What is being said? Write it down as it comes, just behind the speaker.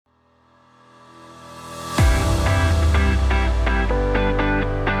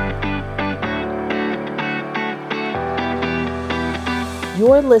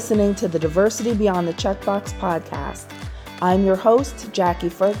You're listening to the Diversity Beyond the Checkbox podcast. I'm your host, Jackie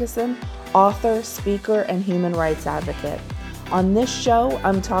Ferguson, author, speaker, and human rights advocate. On this show,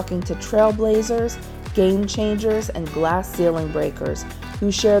 I'm talking to trailblazers, game changers, and glass ceiling breakers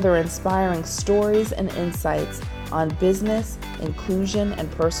who share their inspiring stories and insights on business, inclusion, and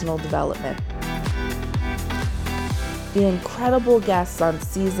personal development. The incredible guests on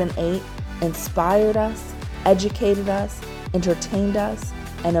Season 8 inspired us, educated us, entertained us,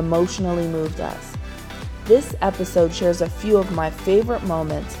 and emotionally moved us. This episode shares a few of my favorite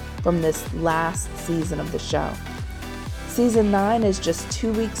moments from this last season of the show. Season 9 is just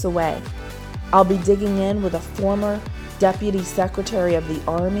 2 weeks away. I'll be digging in with a former Deputy Secretary of the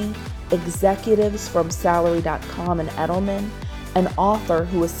Army, executives from Salary.com and Edelman, an author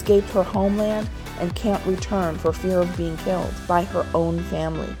who escaped her homeland and can't return for fear of being killed by her own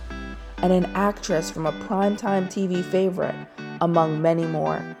family, and an actress from a primetime TV favorite, among many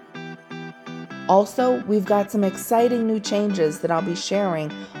more. Also, we've got some exciting new changes that I'll be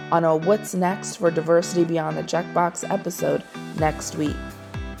sharing on a What's Next for Diversity Beyond the Checkbox episode next week.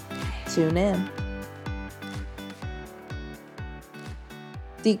 Tune in.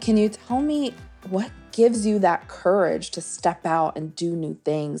 Dee, can you tell me what gives you that courage to step out and do new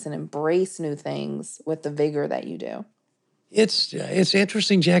things and embrace new things with the vigor that you do? It's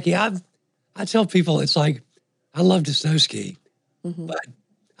interesting, Jackie. I tell people it's like I love to snow ski, but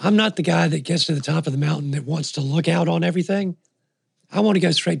I'm not the guy that gets to the top of the mountain that wants to look out on everything. I want to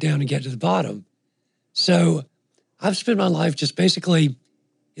go straight down and get to the bottom. So I've spent my life just basically,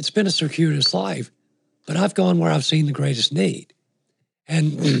 it's been a circuitous life, but I've gone where I've seen the greatest need.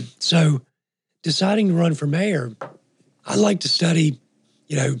 And so deciding to run for mayor, I like to study,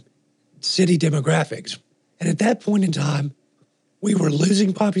 city demographics. And at that point in time, we were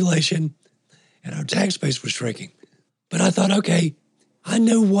losing population and our tax base was shrinking. But I thought, okay, I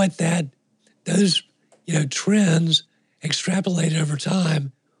know what those trends extrapolated over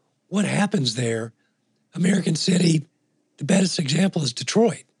time, what happens there. American City, the best example is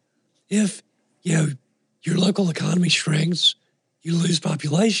Detroit. If, your local economy shrinks, you lose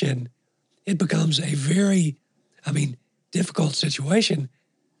population, it becomes a very, difficult situation.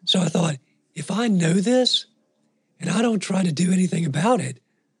 So I thought, if I know this and I don't try to do anything about it,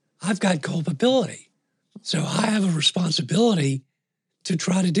 I've got culpability. So I have a responsibility to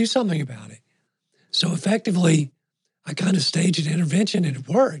try to do something about it. So effectively, I kind of staged an intervention and it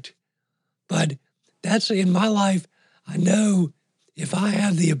worked. But that's in my life, I know if I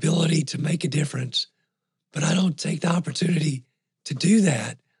have the ability to make a difference, but I don't take the opportunity to do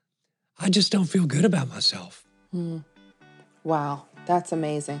that, I just don't feel good about myself. Wow, that's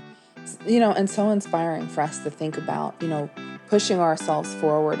amazing. And so inspiring for us to think about, pushing ourselves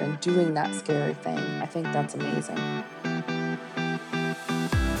forward and doing that scary thing. I think that's amazing.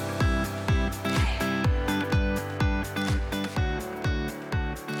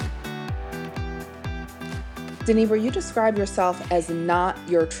 Deneva, you describe yourself as not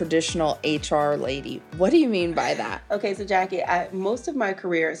your traditional HR lady. What do you mean by that? Okay, so Jackie, most of my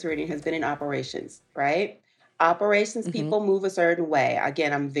career at Ceridian has been in operations, right? Operations people move a certain way.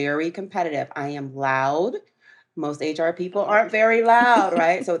 Again, I'm very competitive. I am loud. Most HR people aren't very loud,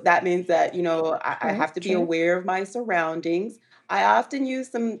 right? So that means that, I have to be aware of my surroundings. I often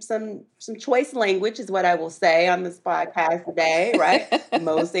use some choice language is what I will say on this podcast today, right?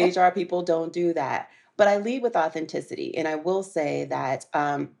 Most HR people don't do that. But I lead with authenticity. And I will say that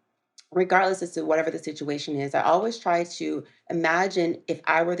regardless as to whatever the situation is, I always try to imagine if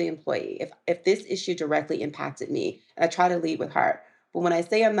I were the employee, if this issue directly impacted me, and I try to lead with heart. But when I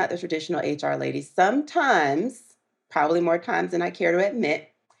say I'm not the traditional HR lady, sometimes, probably more times than I care to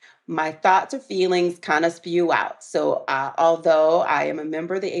admit, my thoughts or feelings kind of spew out. So although I am a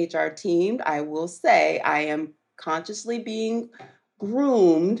member of the HR team, I will say I am consciously being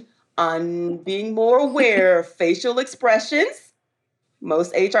groomed on being more aware of facial expressions.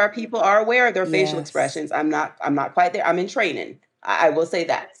 Most HR people are aware of their facial expressions. I'm not quite there. I'm in training. I will say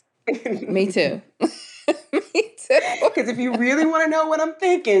that. Me too. Me too. Because if you really want to know what I'm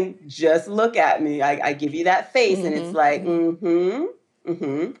thinking, just look at me. I give you that face and it's like,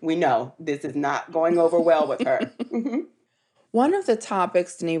 we know this is not going over well with her. One of the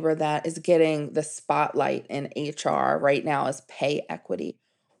topics, Deneva, that is getting the spotlight in HR right now is pay equity.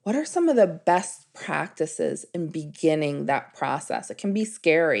 What are some of the best practices in beginning that process? It can be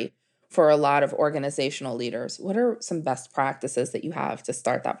scary for a lot of organizational leaders. What are some best practices that you have to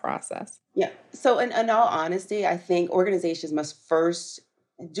start that process? Yeah. So in all honesty, I think organizations must first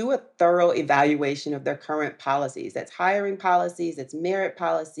do a thorough evaluation of their current policies. That's hiring policies, it's merit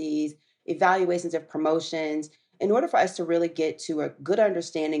policies, evaluations of promotions, in order for us to really get to a good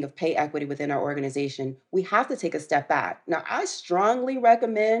understanding of pay equity within our organization, we have to take a step back. Now, I strongly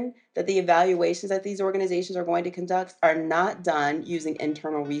recommend that the evaluations that these organizations are going to conduct are not done using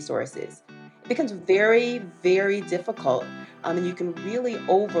internal resources. It becomes very, very difficult, and you can really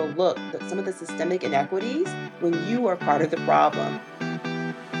overlook some of the systemic inequities when you are part of the problem.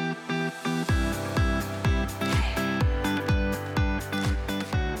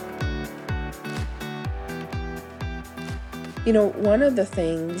 One of the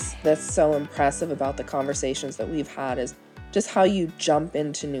things that's so impressive about the conversations that we've had is just how you jump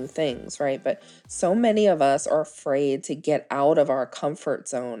into new things, right? But so many of us are afraid to get out of our comfort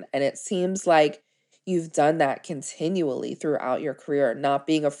zone. And it seems like you've done that continually throughout your career, not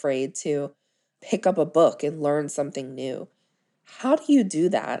being afraid to pick up a book and learn something new. How do you do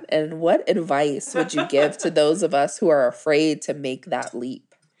that? And what advice would you give to those of us who are afraid to make that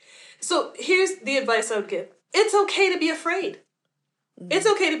leap? So here's the advice I would give. It's okay to be afraid. It's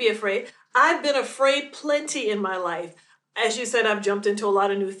okay to be afraid. I've been afraid plenty in my life. As you said, I've jumped into a lot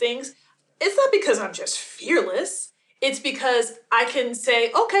of new things. It's not because I'm just fearless. It's because I can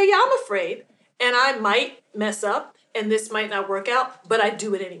say, okay, yeah, I'm afraid, and I might mess up, and this might not work out, but I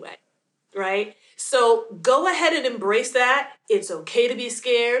do it anyway, right? So go ahead and embrace that. It's okay to be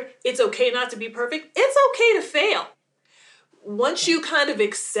scared. It's okay not to be perfect. It's okay to fail. Once you kind of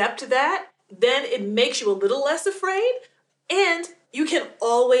accept that, then it makes you a little less afraid, and you can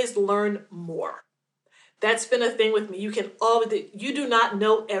always learn more. That's been a thing with me. You do not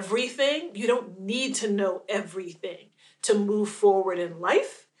know everything. You don't need to know everything to move forward in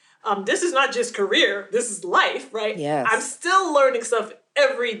life. This is not just career. This is life, right? Yes. I'm still learning stuff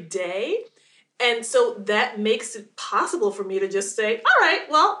every day. And so that makes it possible for me to just say, all right,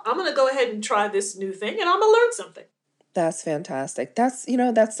 well, I'm going to go ahead and try this new thing and I'm going to learn something. That's fantastic. That's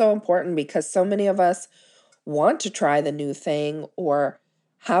so important because so many of us want to try the new thing or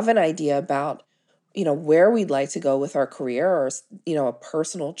have an idea about, where we'd like to go with our career or, a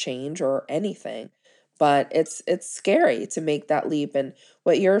personal change or anything. But it's scary to make that leap. And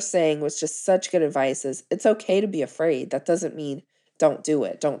what you're saying was just such good advice is it's okay to be afraid. That doesn't mean don't do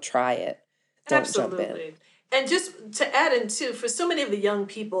it. Don't try it. Don't Absolutely. jump in. And just to add in too, for so many of the young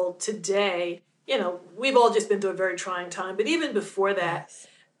people today, we've all just been through a very trying time. But even before that, Yes.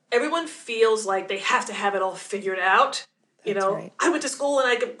 everyone feels like they have to have it all figured out. That's right. I went to school and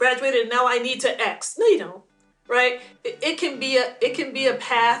I graduated and now I need to X. No, you don't. Right? It can be a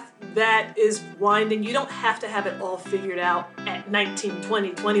path that is winding. You don't have to have it all figured out at 19,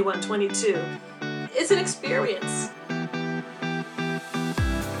 20, 21, 22. It's an experience.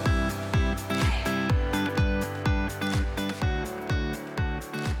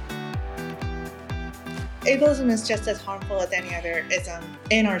 Ableism is just as harmful as any other ism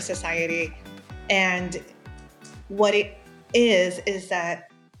in our society. And what it is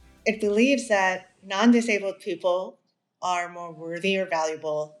that it believes that non-disabled people are more worthy or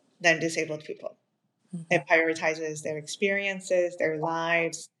valuable than disabled people. Mm-hmm. It prioritizes their experiences, their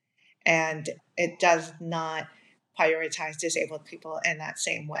lives, and it does not prioritize disabled people in that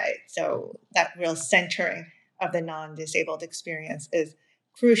same way. So that real centering of the non-disabled experience is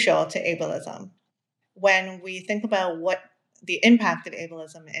crucial to ableism. When we think about what the impact of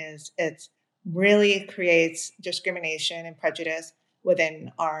ableism is, it really creates discrimination and prejudice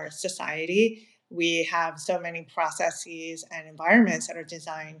within our society. We have so many processes and environments that are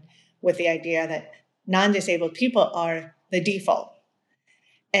designed with the idea that non-disabled people are the default.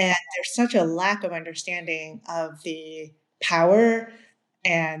 And there's such a lack of understanding of the power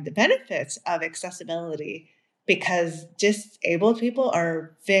and the benefits of accessibility because disabled people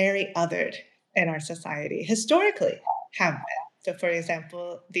are very othered in our society, historically have been. So, for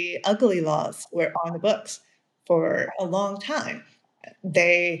example, the ugly laws were on the books for a long time.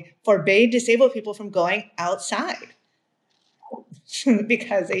 They forbade disabled people from going outside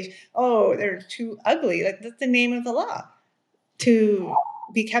because they're too ugly. Like, that's the name of the law. To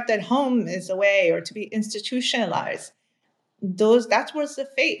be kept at home is a way, or to be institutionalized. That was the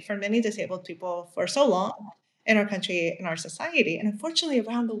fate for many disabled people for so long in our country, in our society. And unfortunately,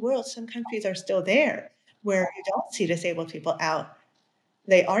 around the world, some countries are still there where you don't see disabled people out.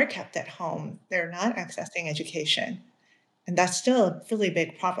 They are kept at home. They're not accessing education. And that's still a really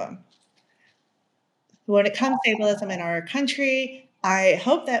big problem. When it comes to ableism in our country, I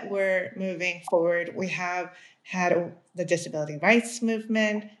hope that we're moving forward. We have had the disability rights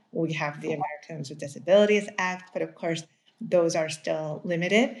movement. We have the Americans with Disabilities Act, but of course, those are still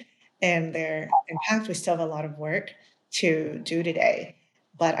limited in their impact. We still have a lot of work to do today.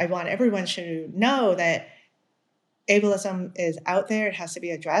 But I want everyone to know that ableism is out there. It has to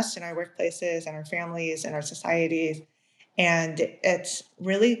be addressed in our workplaces and our families and our societies. And it's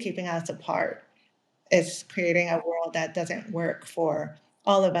really keeping us apart. It's creating a world that doesn't work for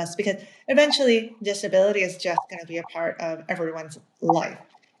all of us, because eventually disability is just going to be a part of everyone's life.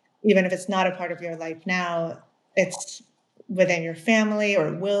 Even if it's not a part of your life now, it's within your family,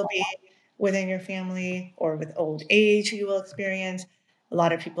 or will be within your family, or with old age you will experience. A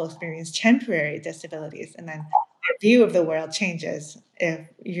lot of people experience temporary disabilities, and then their view of the world changes. If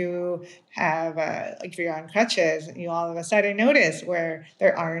you have, if you're on crutches, you all of a sudden notice where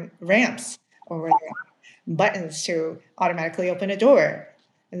there aren't ramps, or where there aren't buttons to automatically open a door.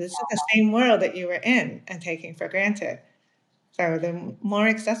 And this is the same world that you were in and taking for granted. So the more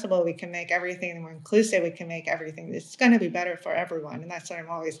accessible we can make everything, the more inclusive we can make everything, it's going to be better for everyone. And that's what I'm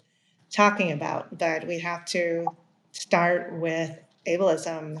always talking about. But we have to start with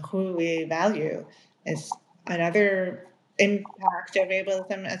ableism, who we value. Is another impact of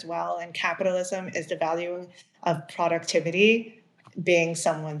ableism as well. And capitalism is the value of productivity being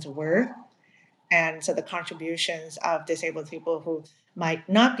someone's worth. And so the contributions of disabled people who might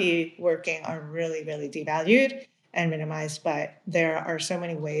not be working are really, really devalued and minimized. But there are so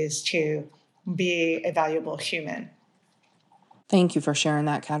many ways to be a valuable human. Thank you for sharing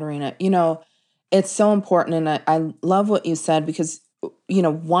that, Katerina. It's so important. And I love what you said, because,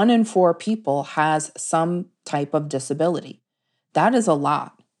 1 in 4 people has some type of disability. That is a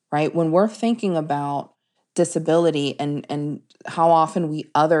lot, right? When we're thinking about disability and how often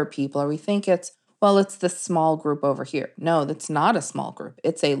we other people, or we think it's this small group over here. No, that's not a small group.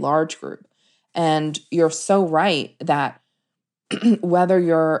 It's a large group. And you're so right that whether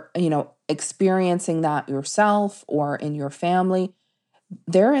you're, experiencing that yourself or in your family,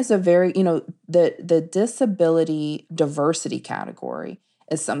 there is a very, the disability diversity category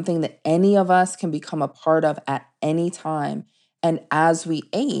is something that any of us can become a part of at any time. And as we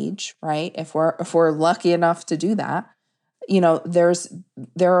age, right, if we're lucky enough to do that, there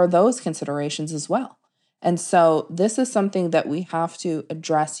are those considerations as well. And so this is something that we have to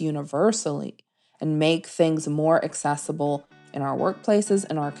address universally and make things more accessible in our workplaces,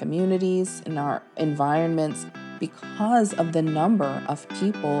 in our communities, in our environments, because of the number of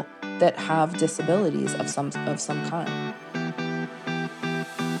people that have disabilities of some kind.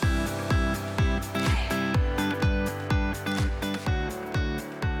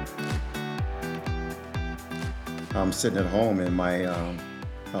 I'm sitting at home, and my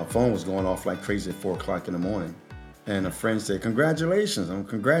phone was going off like crazy at 4 o'clock in the morning. And a friend said, "Congratulations."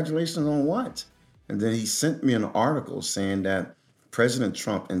 Congratulations on what? And then he sent me an article saying that President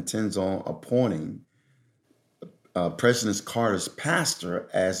Trump intends on appointing President Carter's pastor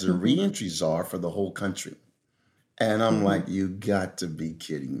as the reentry czar for the whole country. And I'm like, you got to be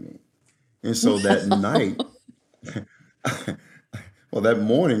kidding me. And so that night, well, that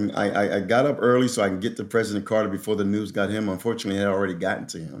morning, I got up early so I can get to President Carter before the news got him. Unfortunately, it had already gotten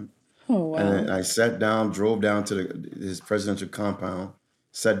to him. Oh, wow. And I sat down, drove down to his presidential compound,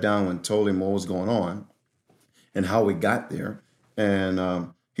 sat down and told him what was going on and how we got there. And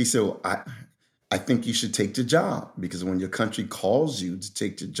he said, "Well, I think you should take the job, because when your country calls you to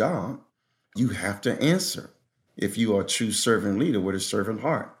take the job, you have to answer. If you are a true servant leader with a servant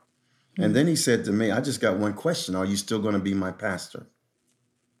heart." And then he said to me, "I just got one question. Are you still going to be my pastor?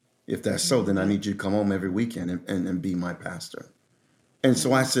 If that's so, then I need you to come home every weekend and be my pastor." And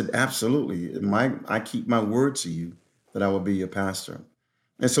so I said, "Absolutely. I keep my word to you that I will be your pastor."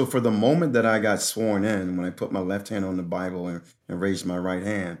 And so for the moment that I got sworn in, when I put my left hand on the Bible and raised my right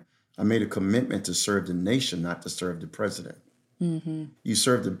hand, I made a commitment to serve the nation, not to serve the president.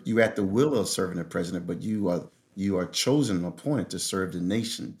 You at the will of serving the president, but you are chosen and appointed to serve the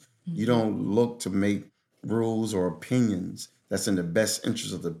nation. You don't look to make rules or opinions that's in the best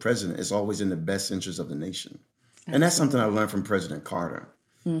interest of the president. It's always in the best interest of the nation. And that's something I learned from President Carter.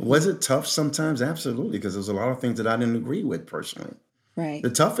 Was it tough sometimes? Absolutely, because there's a lot of things that I didn't agree with personally. Right. The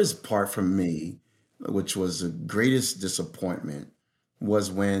toughest part for me, which was the greatest disappointment, was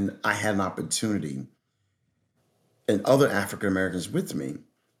when I had an opportunity, and other African Americans with me,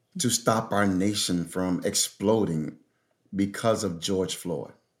 to stop our nation from exploding because of George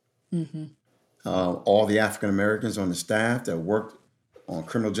Floyd. All the African Americans on the staff that worked on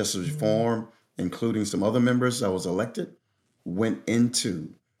criminal justice reform, including some other members that was elected, went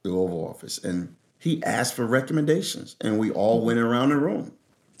into the Oval Office, and he asked for recommendations, and we all went around the room.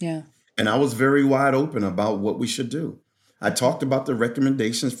 Yeah. And I was very wide open about what we should do. I talked about the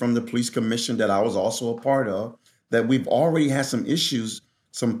recommendations from the police commission that I was also a part of, that we've already had some issues,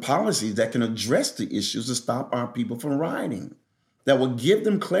 some policies that can address the issues to stop our people from rioting, that will give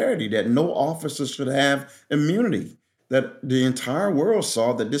them clarity that no officer should have immunity that the entire world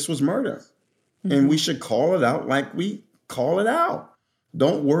saw that this was murder. And we should call it out like we call it out.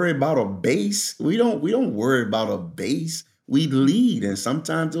 Don't worry about a base. We don't worry about a base. We lead. And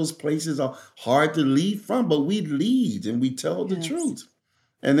sometimes those places are hard to lead from, but we lead and we tell the Yes. truth.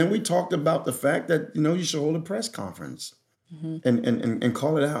 And then we talked about the fact that, you should hold a press conference and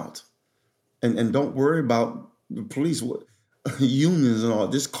call it out. And don't worry about the police unions and all.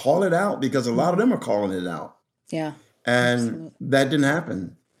 Just call it out, because a lot of them are calling it out. Yeah. And Absolutely. that didn't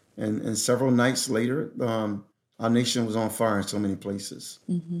happen. And several nights later, our nation was on fire in so many places,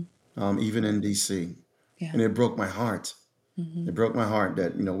 even in D.C. Yeah. And it broke my heart. It broke my heart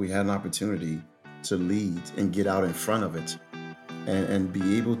that, we had an opportunity to lead and get out in front of it and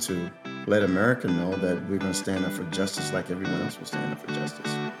be able to let America know that we're going to stand up for justice like everyone else will stand up for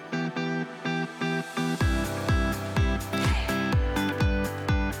justice.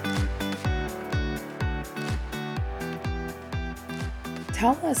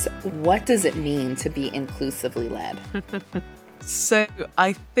 Tell us, what does it mean to be inclusively led? So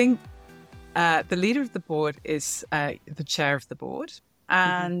I think the leader of the board is the chair of the board.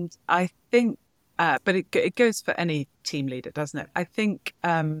 And I think, but it goes for any team leader, doesn't it? I think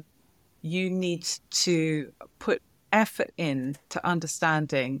you need to put effort in to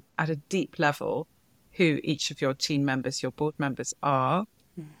understanding at a deep level who each of your team members, your board members are,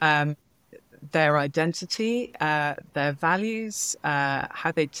 their identity, their values,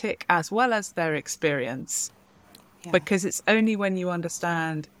 how they tick, as well as their experience. Yeah. Because it's only when you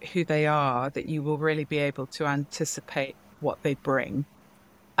understand who they are that you will really be able to anticipate what they bring.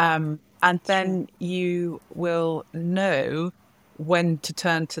 And then you will know when to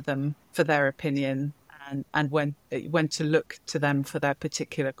turn to them for their opinion and when to look to them for their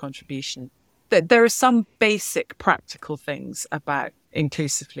particular contribution. There are some basic practical things about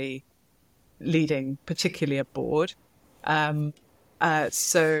inclusively leading, particularly a board.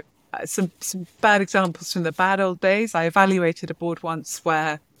 So some bad examples from the bad old days. I evaluated a board once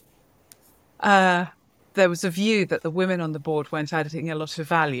where there was a view that the women on the board weren't adding a lot of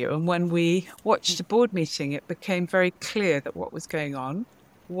value. And when we watched a board meeting, it became very clear that what was going on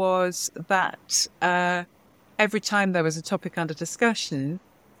was that every time there was a topic under discussion,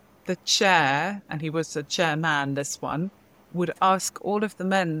 the chair, and he was a chairman, this one, would ask all of the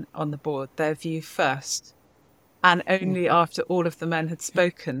men on the board their view first. And only after all of the men had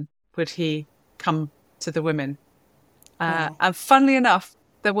spoken would he come to the women. And funnily enough,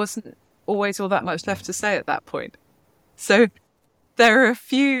 there wasn't always all that much left to say at that point. So there are a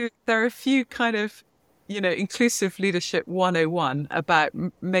few kind of, inclusive leadership 101 about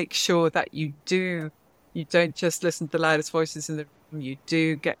make sure that you don't just listen to the loudest voices in the room. You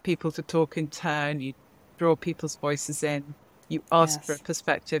do get people to talk in turn. You draw people's voices in. You ask for a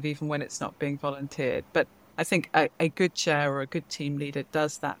perspective even when it's not being volunteered. But I think a good chair or a good team leader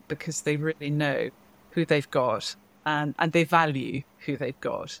does that because they really know who they've got and they value who they've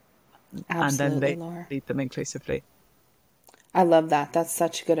got. Absolutely, and then they Laura. lead them inclusively. I love that. That's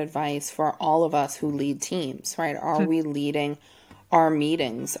such good advice for all of us who lead teams, right? Are we leading our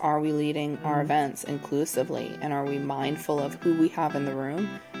meetings? Are we leading our events inclusively? And are we mindful of who we have in the room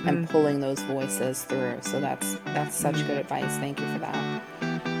and pulling those voices through? So that's such good advice. Thank you for that.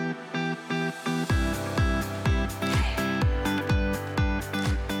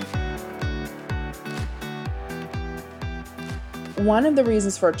 One of the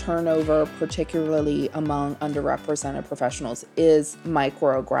reasons for turnover, particularly among underrepresented professionals, is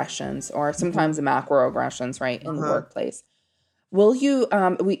microaggressions or sometimes macroaggressions, right, in the workplace. Will you,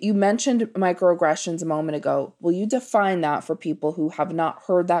 you mentioned microaggressions a moment ago. Will you define that for people who have not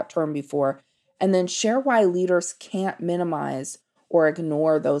heard that term before, and then share why leaders can't minimize or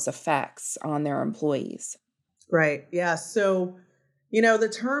ignore those effects on their employees? Right. Yeah. So, the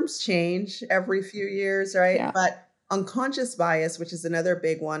terms change every few years, right? Yeah. But unconscious bias, which is another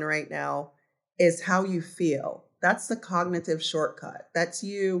big one right now, is how you feel. That's the cognitive shortcut. That's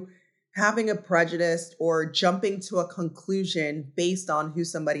you having a prejudice or jumping to a conclusion based on who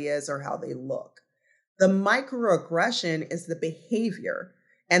somebody is or how they look. The microaggression is the behavior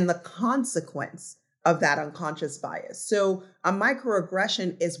and the consequence of that unconscious bias. So a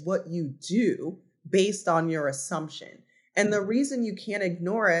microaggression is what you do based on your assumption. And the reason you can't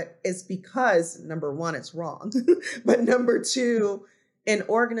ignore it is because, number one, it's wrong. But number two, in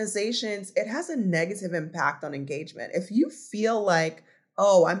organizations, it has a negative impact on engagement. If you feel like,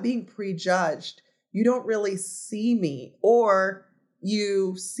 oh, I'm being prejudged, you don't really see me, or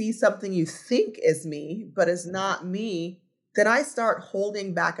you see something you think is me, but is not me, then I start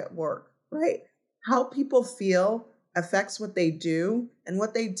holding back at work, right? How people feel affects what they do, and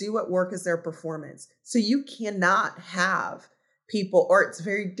what they do at work is their performance. So you cannot have people, or it's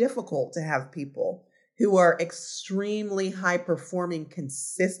very difficult to have people who are extremely high performing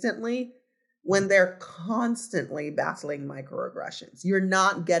consistently when they're constantly battling microaggressions. You're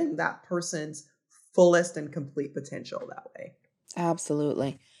not getting that person's fullest and complete potential that way.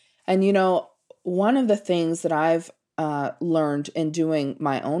 Absolutely. And one of the things that I've learned in doing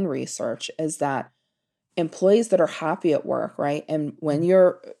my own research is that employees that are happy at work, right? And when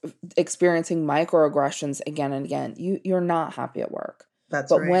you're experiencing microaggressions again and again, you're not happy at work. That's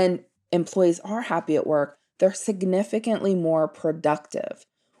But right. when employees are happy at work, they're significantly more productive,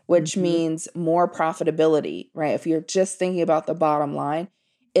 which means more profitability, right? If you're just thinking about the bottom line,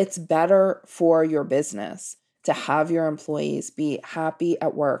 it's better for your business to have your employees be happy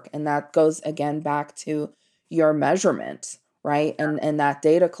at work. And that goes again back to your measurement, right? And that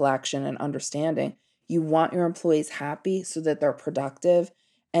data collection and understanding. You want your employees happy so that they're productive,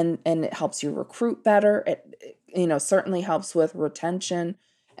 and it helps you recruit better. It certainly helps with retention.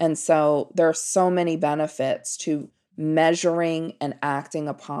 And so there are so many benefits to measuring and acting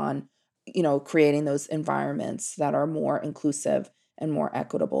upon, creating those environments that are more inclusive and more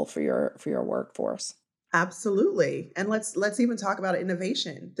equitable for your workforce. Absolutely. And let's even talk about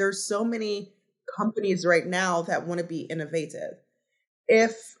innovation. There's so many companies right now that want to be innovative.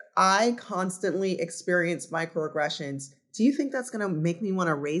 If I constantly experience microaggressions, do you think that's going to make me want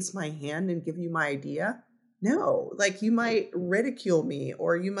to raise my hand and give you my idea? No. Like, you might ridicule me,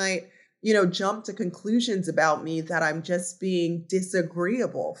 or you might, jump to conclusions about me that I'm just being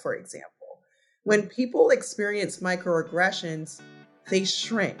disagreeable, for example. When people experience microaggressions, they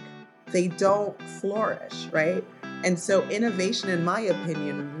shrink. They don't flourish, right? And so innovation, in my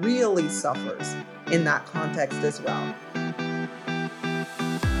opinion, really suffers in that context as well.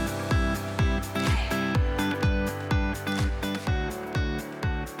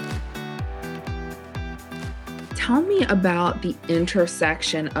 Tell me about the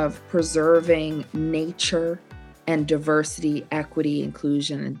intersection of preserving nature and diversity, equity,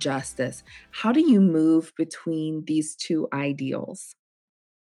 inclusion, and justice. How do you move between these two ideals?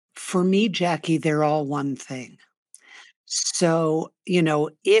 For me, Jackie, they're all one thing. So,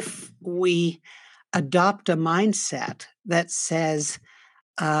 if we adopt a mindset that says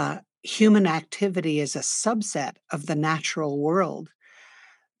human activity is a subset of the natural world,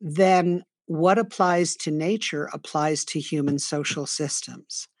 then what applies to nature applies to human social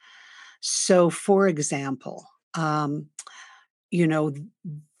systems. So, for example,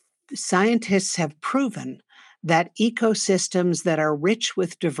 scientists have proven that ecosystems that are rich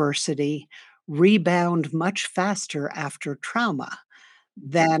with diversity rebound much faster after trauma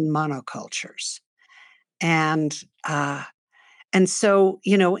than monocultures. And so,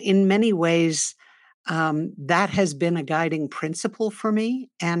 in many ways, that has been a guiding principle for me.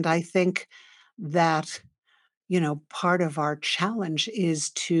 And I think that, part of our challenge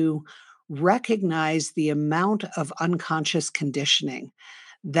is to recognize the amount of unconscious conditioning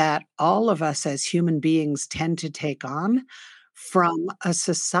that all of us as human beings tend to take on from a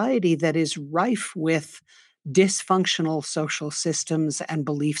society that is rife with dysfunctional social systems and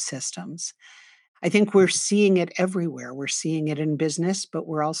belief systems. I think we're seeing it everywhere. We're seeing it in business, but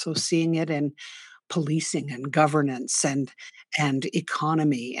we're also seeing it in policing and governance and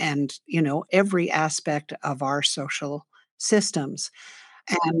economy and every aspect of our social systems.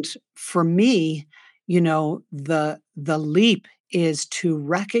 And for me, the leap is to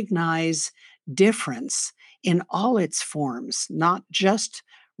recognize difference in all its forms, not just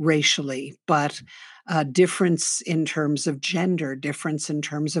racially, but difference in terms of gender, difference in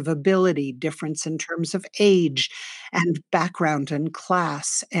terms of ability, difference in terms of age and background and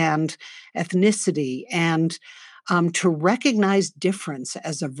class and ethnicity, and to recognize difference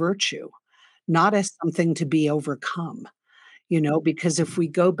as a virtue, not as something to be overcome. Because if we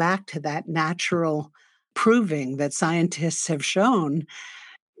go back to that natural proving that scientists have shown,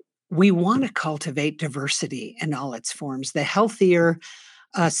 we want to cultivate diversity in all its forms. The healthier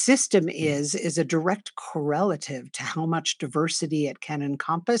a system is a direct correlative to how much diversity it can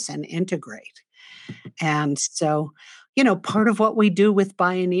encompass and integrate. And so, part of what we do with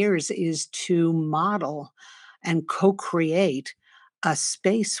Bioneers is to model and co-create a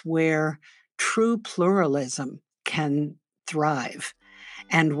space where true pluralism can thrive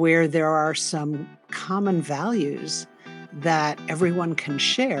and where there are some common values that everyone can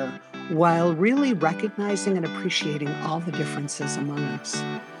share while really recognizing and appreciating all the differences among us.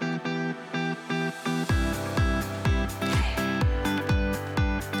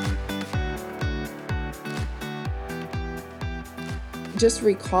 just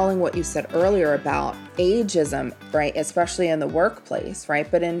recalling what you said earlier about ageism, right? Especially in the workplace, right?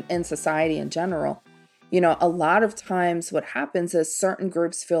 But in society in general, a lot of times what happens is certain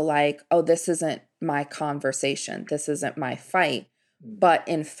groups feel like, oh, this isn't my conversation. This isn't my fight. But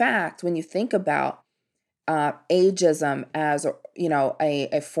in fact, when you think about ageism as,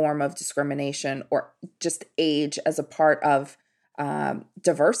 a form of discrimination, or just age as a part of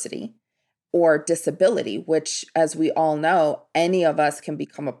diversity or disability, which, as we all know, any of us can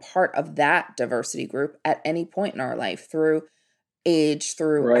become a part of that diversity group at any point in our life through age,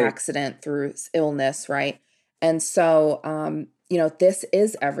 through Right. accident, through illness, right? And so, this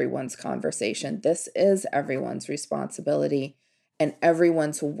is everyone's conversation. This is everyone's responsibility and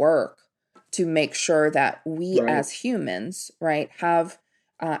everyone's work to make sure that we Right. as humans, right, have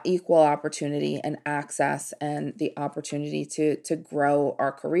equal opportunity and access and the opportunity to grow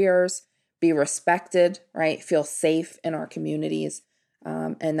our careers, be respected, right, feel safe in our communities.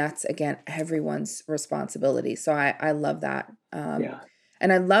 And that's, again, everyone's responsibility. So I love that. Yeah.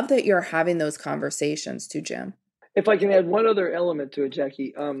 And I love that you're having those conversations too, Jim. If I can add one other element to it,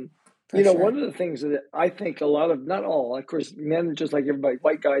 Jackie, For sure. one of the things that I think a lot of, not all, of course, men, just like everybody,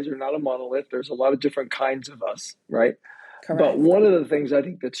 white guys are not a monolith. There's a lot of different kinds of us, right? But Correct. one of the things I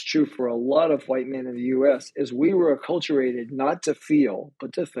think that's true for a lot of white men in the U.S. is we were acculturated not to feel,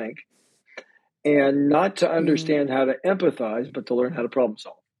 but to think, and not to understand how to empathize, but to learn how to problem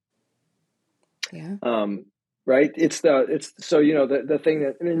solve. Yeah. Right? The thing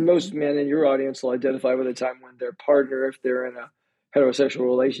that, I mean, most men in your audience will identify with a time when their partner, if they're in a heterosexual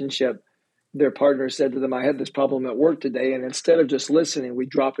relationship, their partner said to them, I had this problem at work today. And instead of just listening, we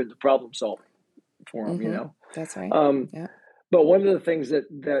drop into problem solving for them, That's right. Yeah. But one of the things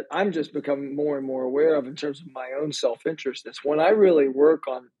that I'm just becoming more and more aware of in terms of my own self-interest is when I really work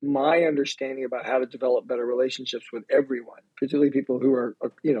on my understanding about how to develop better relationships with everyone, particularly people who are,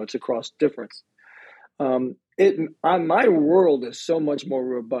 it's across difference. My world is so much more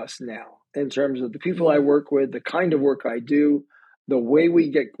robust now in terms of the people I work with, the kind of work I do, the way we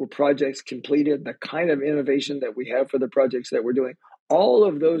get projects completed, the kind of innovation that we have for the projects that we're doing. All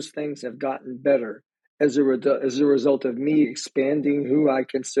of those things have gotten better as a result of me expanding who I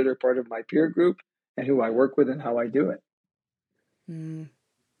consider part of my peer group and who I work with and how I do it.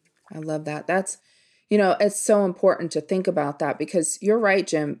 I love that. That's, it's so important to think about that, because you're right,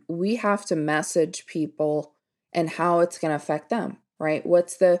 Jim. We have to message people and how it's going to affect them, right?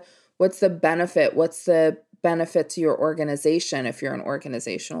 What's the benefit? What's the benefit to your organization if you're an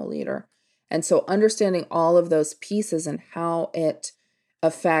organizational leader? And so understanding all of those pieces and how it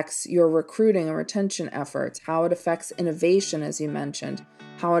affects your recruiting and retention efforts, how it affects innovation, as you mentioned,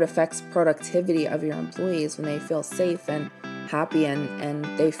 how it affects productivity of your employees when they feel safe and happy and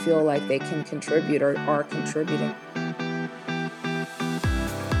they feel like they can contribute or are contributing.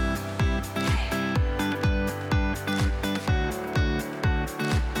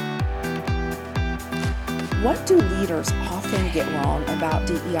 What do leaders often get wrong about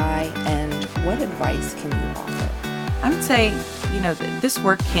DEI, and what advice can you offer? I would say, this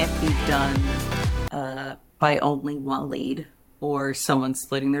work can't be done by only one lead or someone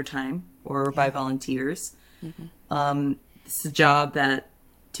splitting their time or by volunteers. This is a job that,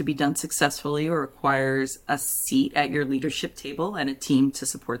 to be done successfully, requires a seat at your leadership table and a team to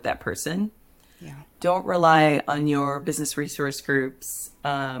support that person. Yeah. Don't rely on your business resource groups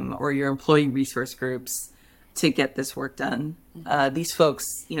or your employee resource groups to get this work done. These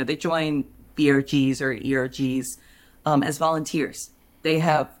folks, they join BRGs or ERGs as volunteers. They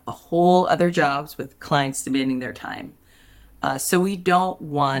have a whole other jobs with clients demanding their time. So we don't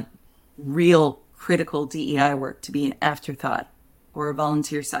want real critical DEI work to be an afterthought or a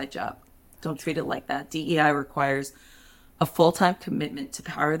volunteer side job. Don't treat it like that. DEI requires a full-time commitment to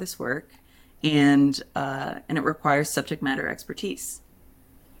power this work, and it requires subject matter expertise.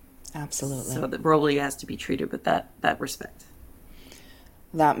 Absolutely. So the role has to be treated with that respect.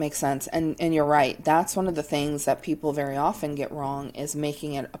 That makes sense. And you're right. That's one of the things that people very often get wrong, is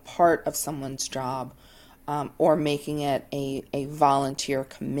making it a part of someone's job, or making it a volunteer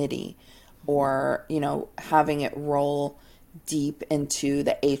committee, or, having it roll deep into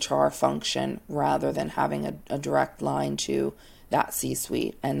the HR function rather than having a direct line to that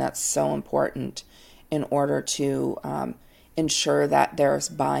C-suite. And that's so important in order to ensure that there's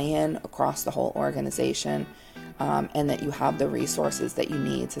buy-in across the whole organization, and that you have the resources that you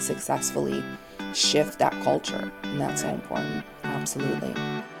need to successfully shift that culture. And that's so important. Absolutely.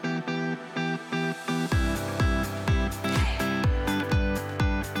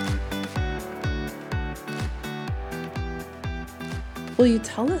 Will you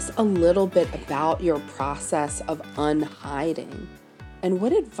tell us a little bit about your process of unhiding And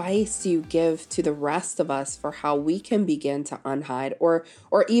what advice do you give to the rest of us for how we can begin to unhide or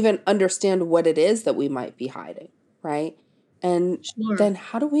even understand what it is that we might be hiding, right? And Sure. then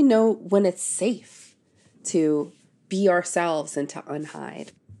how do we know when it's safe to be ourselves and to unhide?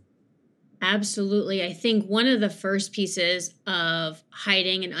 Absolutely. I think one of the first pieces of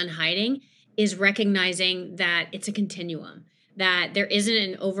hiding and unhiding is recognizing that it's a continuum, that there isn't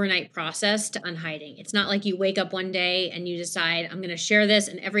an overnight process to unhiding. It's not like you wake up one day and you decide, I'm going to share this,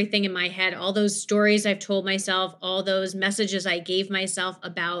 and everything in my head, all those stories I've told myself, all those messages I gave myself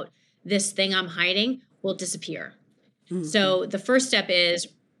about this thing I'm hiding will disappear. So the first step is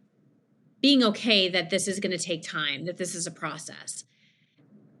being okay that this is going to take time, that this is a process.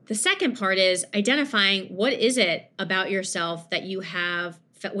 The second part is identifying what is it about yourself that you have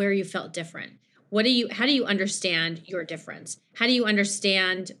where you felt different. How do you understand your difference? How do you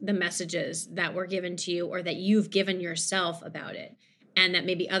understand the messages that were given to you or that you've given yourself about it and that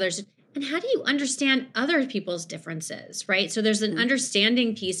maybe others, and how do you understand other people's differences, right? So there's an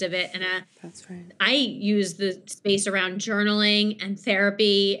understanding piece of it. And That's right. I use the space around journaling and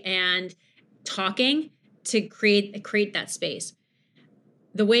therapy and talking to create that space.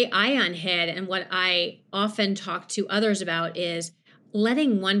 The way I unhid and what I often talk to others about is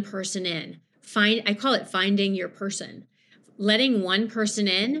letting one person in. I call it finding your person. Letting one person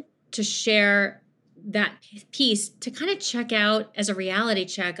in to share that piece to kind of check out as a reality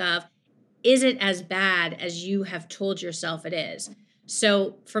check of, is it as bad as you have told yourself it is?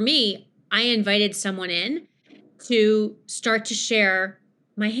 So for me, I invited someone in to start to share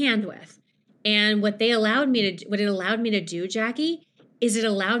my hand with. And what it allowed me to do, Jackie, is it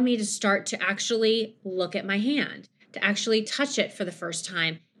allowed me to start to actually look at my hand, to actually touch it for the first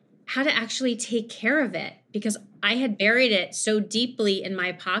time, how to actually take care of it, because I had buried it so deeply in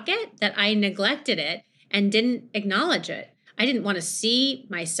my pocket that I neglected it and didn't acknowledge it. I didn't want to see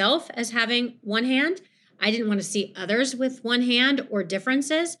myself as having one hand. I didn't want to see others with one hand or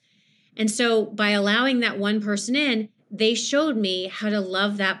differences. And so by allowing that one person in, they showed me how to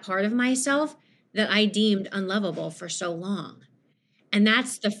love that part of myself that I deemed unlovable for so long. And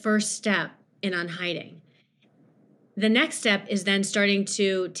that's the first step in unhiding. The next step is then starting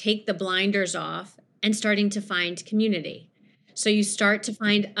to take the blinders off and starting to find community. So you start to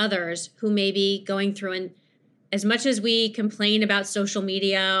find others who may be going through, and as much as we complain about social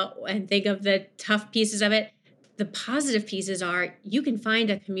media and think of the tough pieces of it, the positive pieces are you can find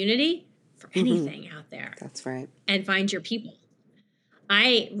a community for anything out there. That's right. And find your people.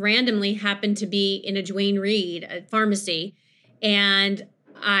 I randomly happened to be in a Duane Reade, a pharmacy, and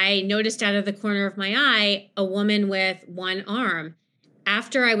I noticed out of the corner of my eye a woman with one arm.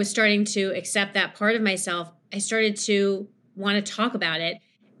 After I was starting to accept that part of myself, I started to want to talk about it.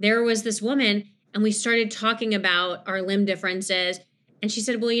 There was this woman, and we started talking about our limb differences. And she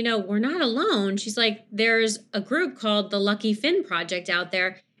said, well, we're not alone. She's like, there's a group called the Lucky Finn Project out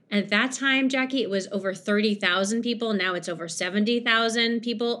there. And at that time, Jackie, it was over 30,000 people. Now it's over 70,000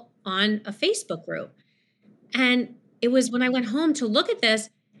 people on a Facebook group. And it was when I went home to look at this,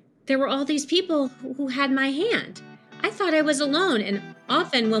 there were all these people who had my hand. I thought I was alone. And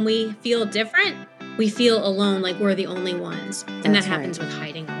often when we feel different, we feel alone, like we're the only ones. And that happens with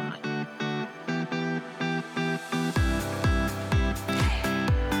hiding a lot.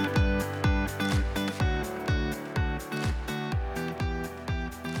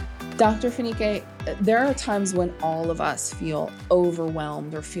 Dr. Funike, there are times when all of us feel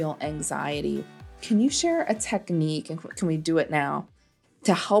overwhelmed or feel anxiety. Can you share a technique, and can we do it now,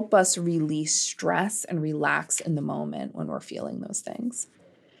 to help us release stress and relax in the moment when we're feeling those things?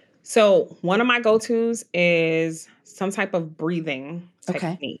 So one of my go-tos is some type of breathing Okay.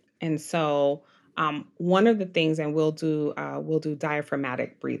 technique. And so one of the things, and we'll do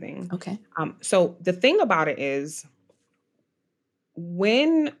diaphragmatic breathing. Okay. So the thing about it is,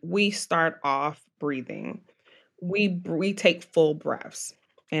 when we start off breathing, we take full breaths.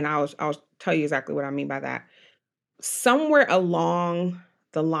 And I'll tell you exactly what I mean by that. Somewhere along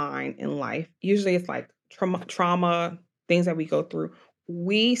the line in life, usually it's like trauma, things that we go through,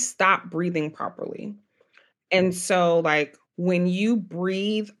 we stop breathing properly. And so like when you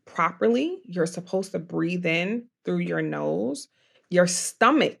breathe properly, you're supposed to breathe in through your nose. Your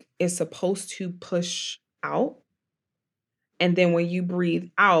stomach is supposed to push out. And then when you breathe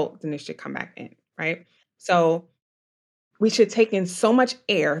out, then it should come back in, right? So we should take in so much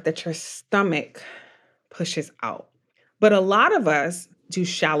air that your stomach pushes out. But a lot of us do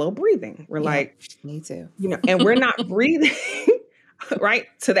shallow breathing. We're like, me too. And we're not breathing right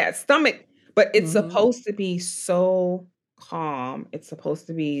to that stomach, but it's supposed to be so calm. It's supposed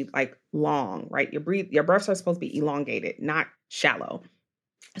to be like long, right? Your breaths are supposed to be elongated, not shallow.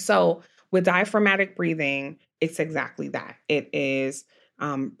 So with diaphragmatic breathing, it's exactly that. It is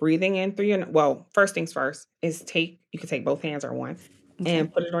breathing in through your, well, first things first is you can take both hands or one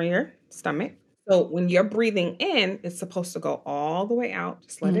and put it on your stomach. So when you're breathing in, it's supposed to go all the way out.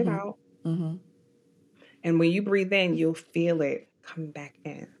 Just let it out. And when you breathe in, you'll feel it come back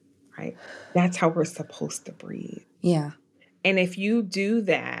in, right? That's how we're supposed to breathe. Yeah. And if you do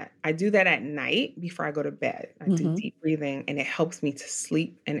that, I do that at night before I go to bed. I do deep breathing, and it helps me to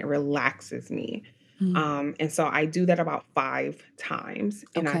sleep and it relaxes me. And so I do that about 5 times,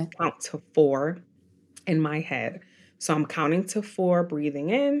 and I count to 4 in my head. So I'm counting to 4, breathing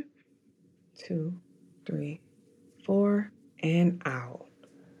in, 2, 3, 4, and out.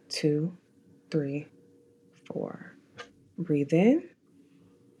 2, 3, 4. Breathe in,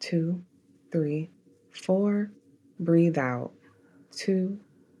 2, 3, 4. Breathe out, 2,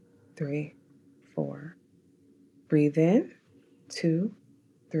 3, 4. Breathe in, 2,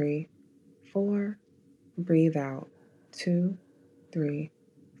 3, 4. Breathe out, 2, 3,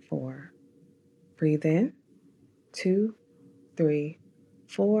 4. Breathe in, 2, 3,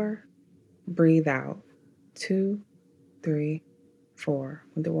 4. Breathe out, 2, 3, 4.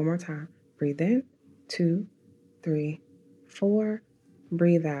 We'll do it one more time. Breathe in, 2, 3, 4.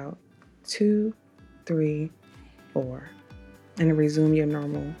 Breathe out, 2, 3, 4. And resume your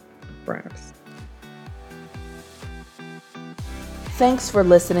normal breaths. Thanks for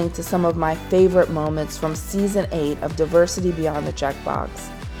listening to some of my favorite moments from Season 8 of Diversity Beyond the Checkbox.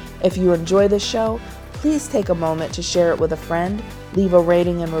 If you enjoy the show, please take a moment to share it with a friend, leave a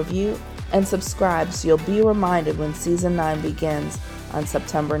rating and review, and subscribe so you'll be reminded when Season 9 begins on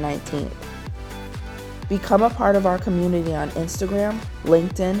September 19th. Become a part of our community on Instagram,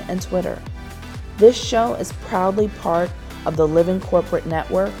 LinkedIn, and Twitter. This show is proudly part of the Living Corporate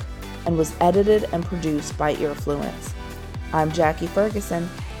Network and was edited and produced by Earfluence. I'm Jackie Ferguson.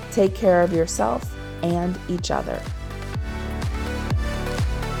 Take care of yourself and each other.